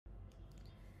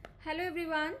Hello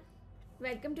everyone,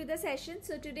 welcome to the session.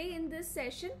 So today in this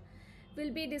session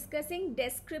we'll be discussing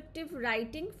descriptive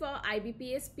writing for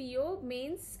IBPS PO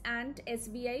mains and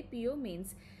SBI PO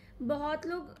mains. बहुत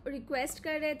लोग request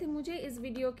कर रहे थे मुझे इस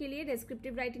video के लिए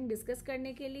descriptive writing डिस्कस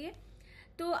करने के लिए.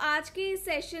 तो आज के इस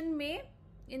सेशन में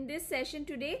in this session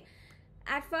today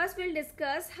at first we'll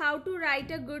discuss how to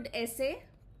write a good essay.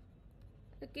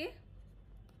 Okay.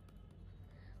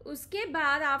 उसके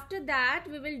बाद after that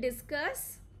we will discuss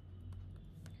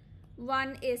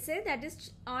one essay that is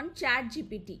on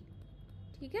ChatGPT.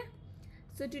 ठीक है.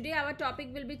 So today our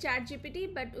topic will be ChatGPT,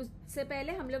 but उससे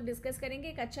पहले हम लोग discuss करेंगे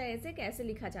एक अच्छा essay कैसे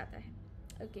लिखा जाता है.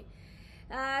 Okay.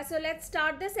 So let's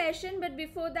start the session, but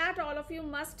before that all of you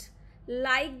must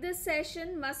like this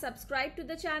session, must subscribe to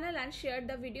the channel and share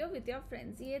the video with your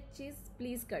friends. ये चीज़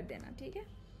please कर देना, ठीक है.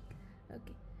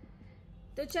 Okay.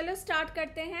 तो चलो start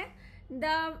करते हैं.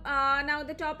 Now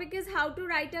the topic is how to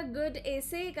write a good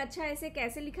essay. एक अच्छा essay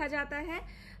कैसे लिखा जाता है.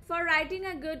 For writing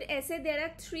a good essay there are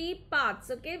 3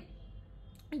 parts. Okay,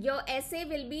 your essay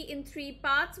will be in 3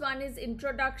 parts. One is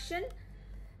introduction,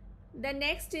 the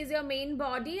next is your main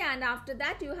body, and after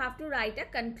that you have to write a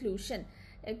conclusion.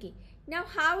 Okay, now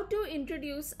how to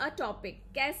introduce a topic.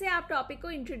 कैसे आप topic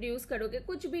को introduce करोगे.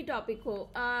 कुछ भी topic हो,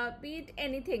 be it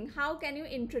anything, how can you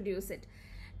introduce it.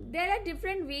 There are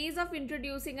different ways of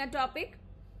introducing a topic.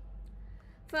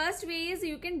 First way is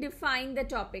you can define the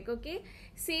topic. Okay,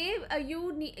 say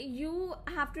you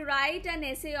have to write an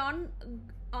essay on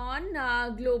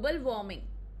global warming.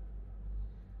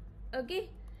 Okay,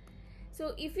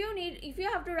 so if you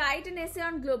have to write an essay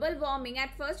on global warming,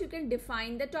 at first you can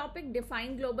define the topic,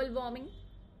 define global warming.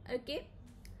 Okay,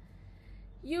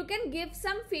 you can give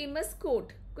some famous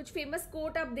quote. कुछ famous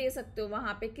quote आप दे सकते हो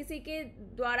वहाँ पे, किसी के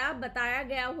द्वारा बताया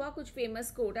गया हुआ कुछ famous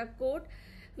quote, a coat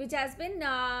which has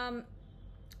been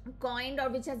coined or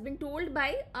which has been told by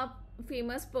a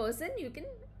famous person. You can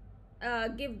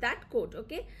give that quote.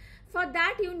 Okay, for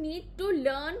that you need to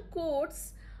learn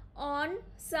quotes on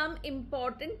some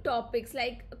important topics,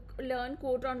 like learn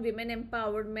quote on women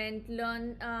empowerment,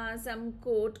 learn some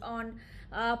quote on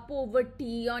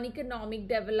poverty, on economic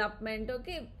development.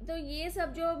 Okay, तो ये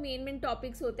सब जो main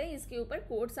topics होते हैं इसके ऊपर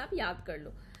quotes आप याद कर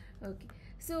लो. Okay,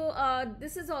 so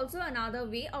this is also another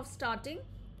way of starting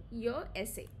your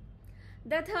essay.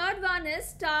 The third one is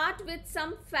start with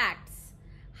some facts.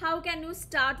 How can you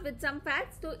start with some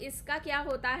facts? तो इसका क्या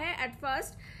होता है, at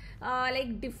first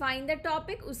like define the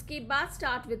topic, उसके बाद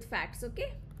start with facts.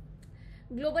 Okay,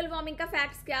 global warming का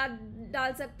facts क्या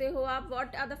डाल सकते हो आप,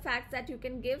 what are the facts that you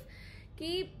can give,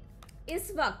 कि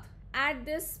इस वक्त at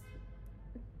this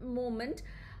moment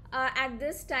at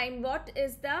this time what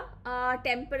is the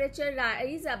temperature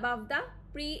rise above the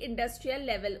pre industrial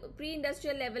level. Pre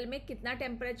industrial level में कितना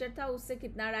टेम्परेचर था, उससे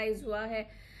कितना राइज हुआ है.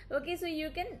 Okay, so you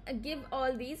can give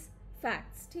all these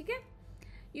facts. ठीक है.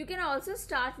 You can also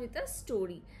start with a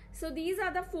story. So these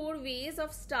are the 4 ways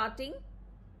of starting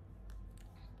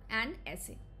an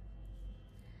essay.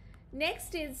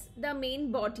 Next is the main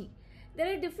body. There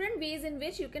are different ways in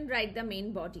which you can write the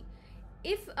main body.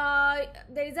 If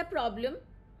there is a problem,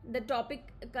 the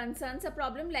topic concerns a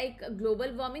problem like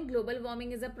global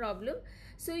warming is a problem,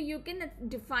 so you can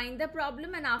define the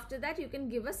problem and after that you can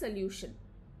give a solution.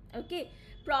 Okay,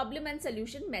 problem and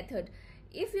solution method.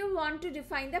 If you want to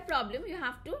define the problem, you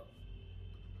have to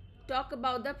talk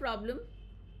about the problem,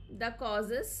 the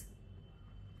causes,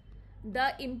 the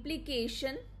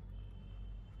implication,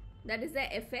 that is the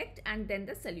effect, and then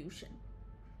the solution.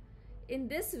 In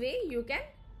this way you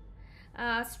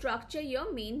can structure your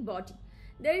main body.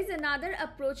 There is another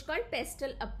approach called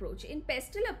pestle approach. In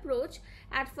pestle approach,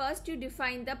 at first you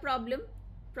define the problem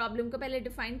को पहले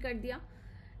define कर दिया,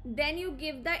 then you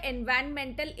give the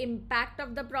environmental impact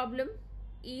of the problem.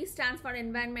 E stands for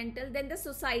environmental, then the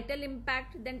societal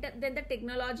impact, then the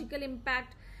technological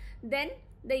impact, then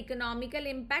the economical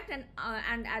impact,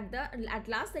 and at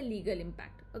last the legal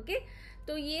impact. Okay,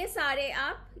 तो ये सारे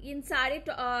आप इन सारे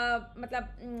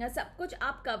मतलब सब कुछ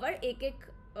आप cover एक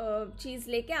चीज़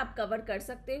लेके आप कवर कर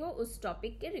सकते हो उस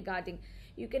टॉपिक के regarding.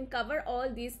 You can cover all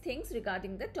these things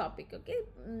regarding the topic. Okay,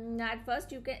 at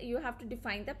first you have to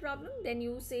define the problem, then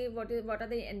you say what are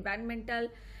the environmental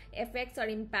effects or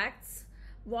impacts,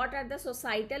 what are the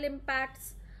societal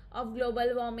impacts of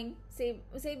global warming. Say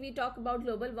we talk about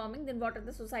global warming, then what are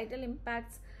the societal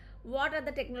impacts, what are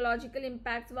the technological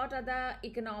impacts, what are the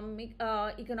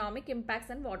economic impacts,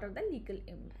 and what are the legal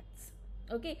impacts.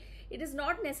 Okay, it is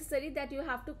not necessary that you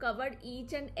have to cover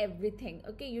each and everything.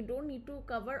 Okay, you don't need to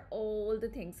cover all the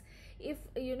things. If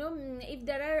you know, if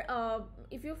there are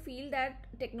if you feel that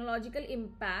technological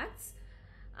impacts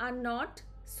are not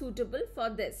suitable for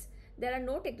this, there are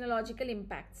no technological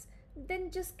impacts, then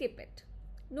just skip it.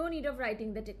 No need of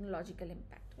writing the technological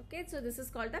impact. Okay, so this is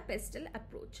called the pestle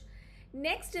approach.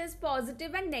 Next is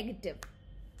positive and negative.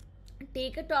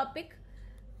 Take a topic,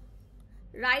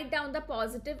 write down the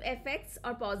positive effects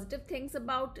or positive things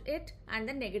about it and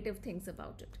the negative things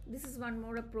about it. This is one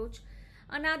more approach.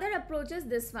 Another approach is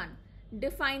this one.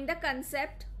 Define the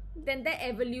concept, then the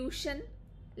evolution,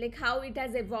 like how it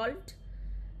has evolved,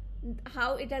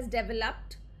 how it has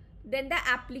developed, then the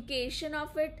application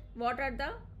of it, what are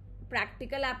the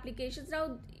practical applications.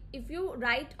 Now if you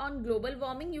write on global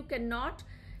warming, you cannot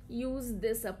use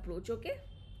this approach. Okay,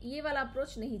 ये वाला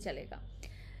approach नहीं चलेगा.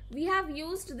 We have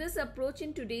used this approach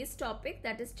in today's topic,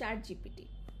 that is ChatGPT.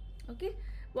 Okay,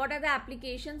 what are the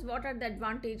applications, what are the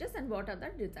advantages and what are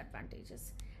the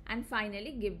disadvantages, and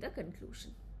finally give the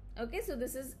conclusion. Okay, so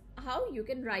this is how you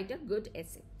can write a good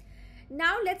essay.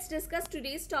 Now let's discuss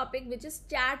today's topic, which is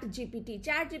ChatGPT.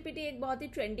 ChatGPT एक बहुत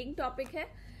ही trending topic है,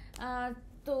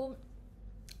 तो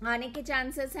आने के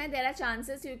chances हैं. There are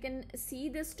chances you can see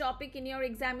this topic in your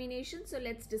examination. So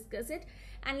let's discuss it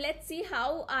and let's see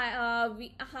how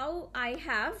I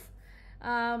have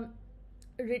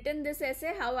written this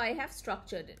essay, how I have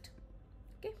structured it.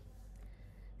 Okay.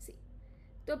 See.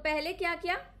 तो पहले क्या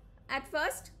किया? At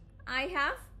first I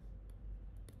have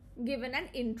given an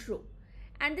intro.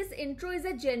 And this intro is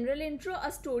a general intro,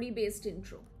 a story-based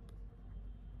intro.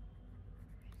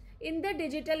 In the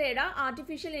digital era,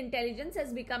 artificial intelligence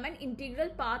has become an integral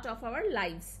part of our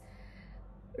lives,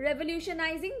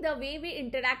 revolutionizing the way we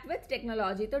interact with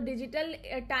technology. तो digital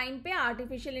time पे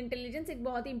artificial intelligence एक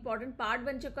बहुत ही important part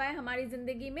बन चुका है हमारी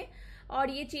ज़िंदगी में, और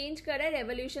ये change कर रहा है,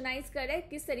 revolutionize कर रहा है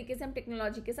किस तरीके से हम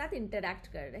technology के साथ interact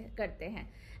करते हैं.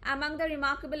 Among the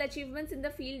remarkable achievements in the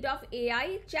field of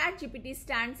AI, ChatGPT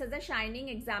stands as a shining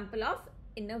example of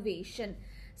innovation.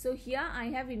 So here I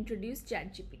have introduced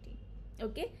ChatGPT.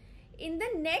 Okay. In the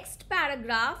next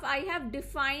paragraph, I have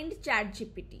defined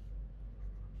ChatGPT.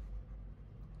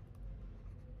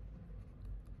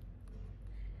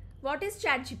 What is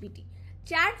ChatGPT?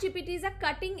 ChatGPT is a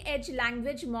cutting-edge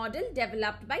language model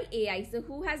developed by AI. So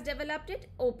who has developed it?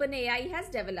 OpenAI has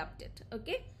developed it.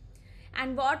 Okay.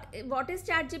 And what is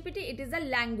ChatGPT? It is a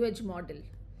language model.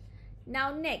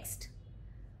 Now next,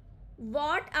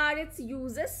 what are its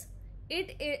uses?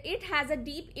 It has a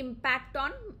deep impact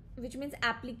on, which means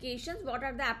applications. What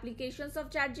are the applications of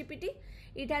ChatGPT?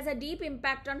 It has a deep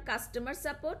impact on customer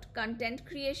support, content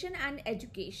creation and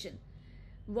education.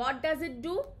 What does it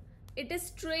do? It is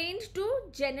trained to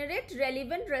generate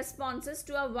relevant responses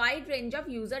to a wide range of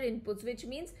user inputs, which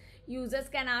means users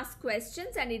can ask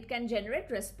questions and it can generate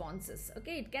responses.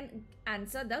 Okay, it can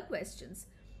answer the questions.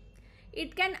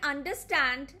 It can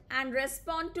understand and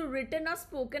respond to written or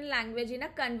spoken language in a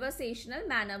conversational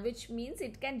manner, which means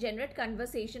it can generate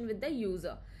conversation with the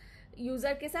user.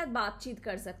 User के साथ बातचीत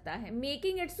कर सकता है.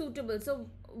 Making it suitable. So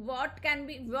what can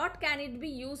it be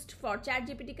used for?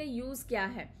 ChatGPT का use क्या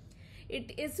है?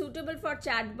 It is suitable for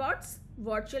chatbots,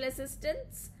 virtual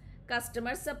assistants,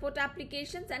 customer support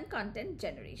applications and content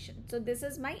generation. So this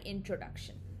is my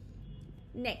introduction.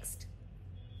 Next,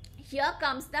 here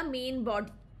comes the main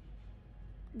body.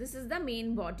 This is the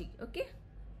main body. Okay.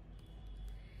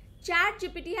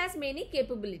 ChatGPT has many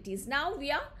capabilities. Now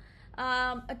we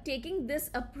are taking this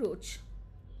approach.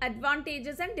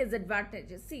 Advantages and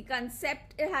disadvantages. See,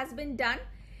 concept has been done.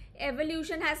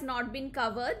 Evolution has not been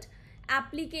covered.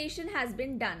 Application has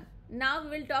been done. Now we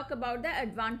will talk about the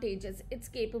advantages, its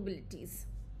capabilities.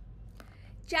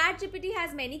 ChatGPT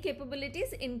has many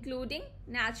capabilities, including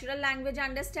natural language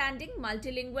understanding,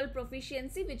 multilingual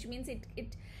proficiency, which means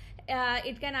it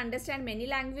can understand many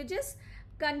languages,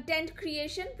 content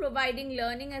creation, providing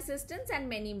learning assistance, and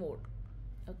many more.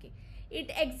 Okay.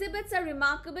 It exhibits a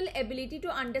remarkable ability to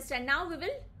understand. Now we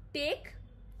will take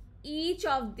each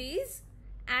of these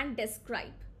and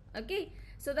describe. Okay.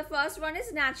 So the first one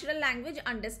is natural language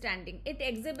understanding. It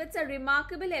exhibits a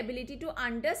remarkable ability to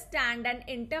understand and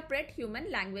interpret human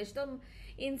language. तो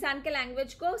इंसान के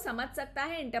language को समझ सकता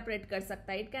है, interpret कर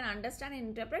सकता है. It can understand and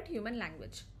interpret human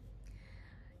language.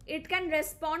 It can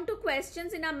respond to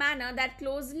questions in a manner that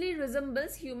closely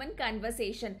resembles human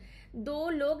conversation. दो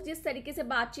लोग जिस तरीके से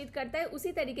बातचीत करता है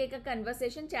उसी तरीके का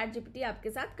conversation ChatGPT आपके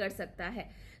साथ कर सकता है.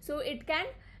 So it can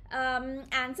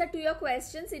answer to your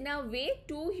questions in a way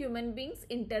two human beings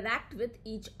interact with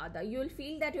each other. You will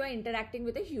feel that you are interacting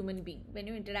with a human being when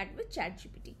you interact with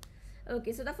ChatGPT.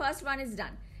 Okay, so the first one is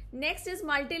done. Next is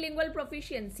multilingual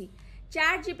proficiency.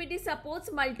 ChatGPT supports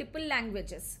multiple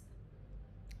languages.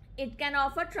 It can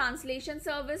offer translation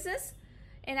services,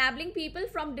 enabling people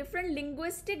from different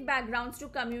linguistic backgrounds to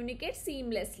communicate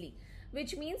seamlessly.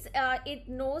 which means it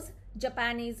knows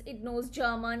Japanese, it knows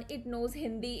German, it knows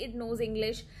Hindi, it knows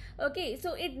English. Okay,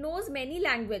 so it knows many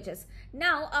languages.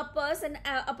 Now a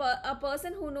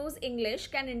person who knows English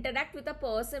can interact with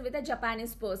a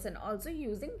Japanese person also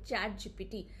using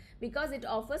ChatGPT, because it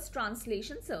offers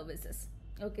translation services.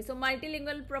 Okay, so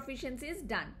multilingual proficiency is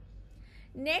done.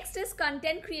 Next is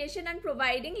content creation and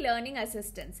providing learning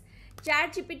assistance.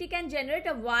 ChatGPT can generate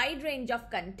a wide range of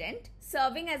content,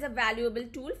 serving as a valuable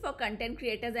tool for content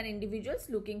creators and individuals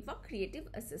looking for creative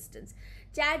assistance.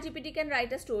 ChatGPT can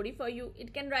write a story for you,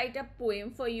 it can write a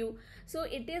poem for you. So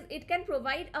it can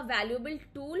provide a valuable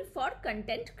tool for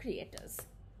content creators.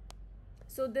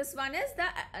 So this one is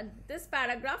this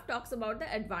paragraph talks about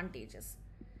the advantages.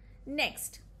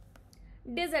 Next,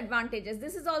 disadvantages.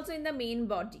 This is also in the main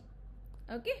body.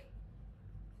 Okay.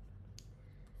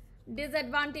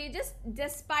 Disadvantages: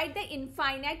 despite the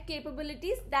infinite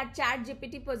capabilities that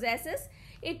ChatGPT possesses,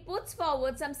 it puts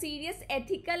forward some serious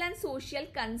ethical and social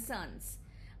concerns.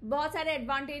 बहुत सारे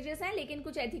advantages हैं, लेकिन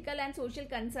कुछ ethical and social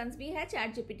concerns भी है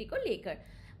ChatGPT को लेकर.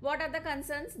 What are the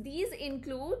concerns? These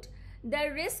include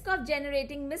the risk of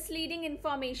generating misleading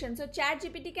information. So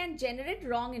ChatGPT can generate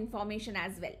wrong information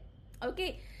as well.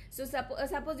 Okay. So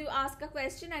suppose you ask a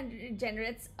question and it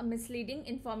generates a misleading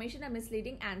information, a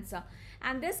misleading answer,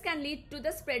 and this can lead to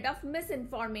the spread of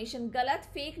misinformation. गलत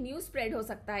fake news spread हो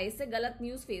सकता है, इससे गलत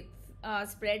news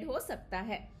spread हो सकता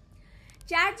है.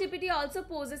 ChatGPT also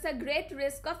poses a great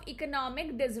risk of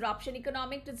economic disruption.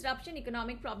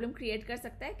 Economic problem create कर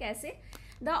सकता है. कैसे?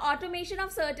 The automation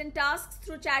of certain tasks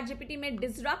through ChatGPT may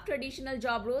disrupt traditional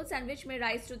job roles, and which may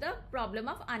rise to the problem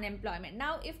of unemployment.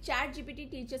 Now, if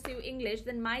ChatGPT teaches you English,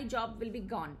 then my job will be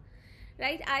gone,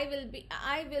 right?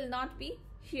 I will not be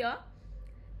here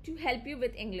to help you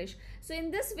with English. So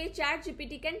in this way,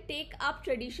 ChatGPT can take up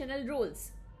traditional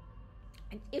roles.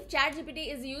 If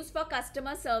ChatGPT is used for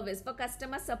customer service, for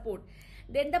customer support,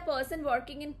 then the person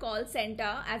working in call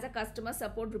center as a customer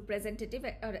support representative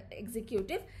or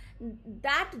executive,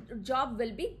 that job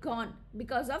will be gone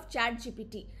because of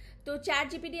ChatGPT. तो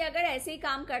ChatGPT अगर ऐसे ही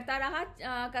काम करता रहा,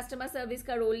 customer service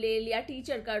का role ले लिया,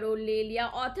 teacher का रोल ले लिया,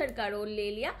 ऑथर का रोल ले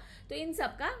लिया, तो इन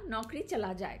सब का नौकरी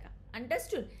चला जाएगा.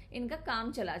 Understood? इनका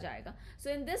काम चला जाएगा. So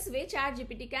in this way,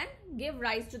 ChatGPT can give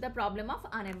rise to the problem of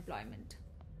unemployment.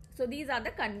 So these are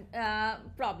the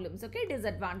problems, okay,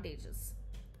 disadvantages.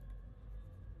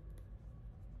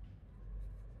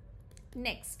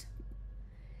 Next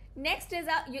is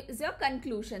your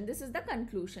conclusion. This is the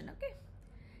conclusion, okay.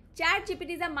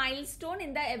 ChatGPT is a milestone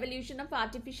in the evolution of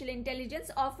artificial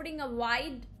intelligence, offering a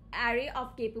wide array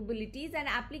of capabilities and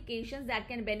applications that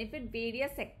can benefit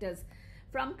various sectors,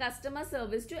 from customer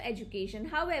service to education.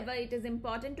 However, it is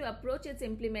important to approach its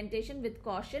implementation with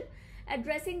caution,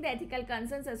 addressing the ethical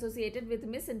concerns associated with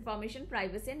misinformation,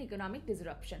 privacy, and economic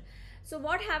disruption. So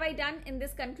what have I done in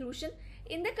this conclusion?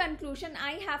 In the conclusion,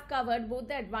 I have covered both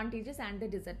the advantages and the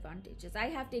disadvantages. I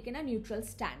have taken a neutral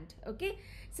stand. Okay.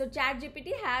 So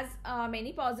ChatGPT has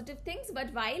many positive things,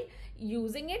 but while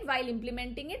using it, while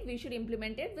implementing it, we should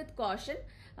implement it with caution.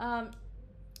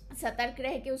 सतर्क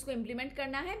रह के उसको implement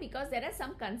करना है, because there are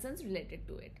some concerns related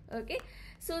to it. Okay,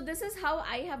 so this is how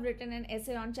I have written an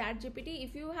essay on ChatGPT.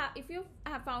 If you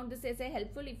have found this essay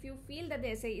helpful, if you feel that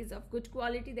the essay is of good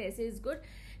quality, the essay is good,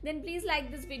 then please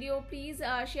like this video, please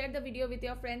share the video with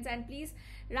your friends, and please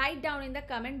write down in the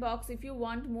comment box if you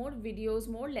want more videos,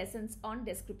 more lessons on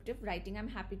descriptive writing. I'm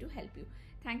happy to help you.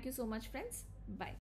 Thank you so much, friends. Bye.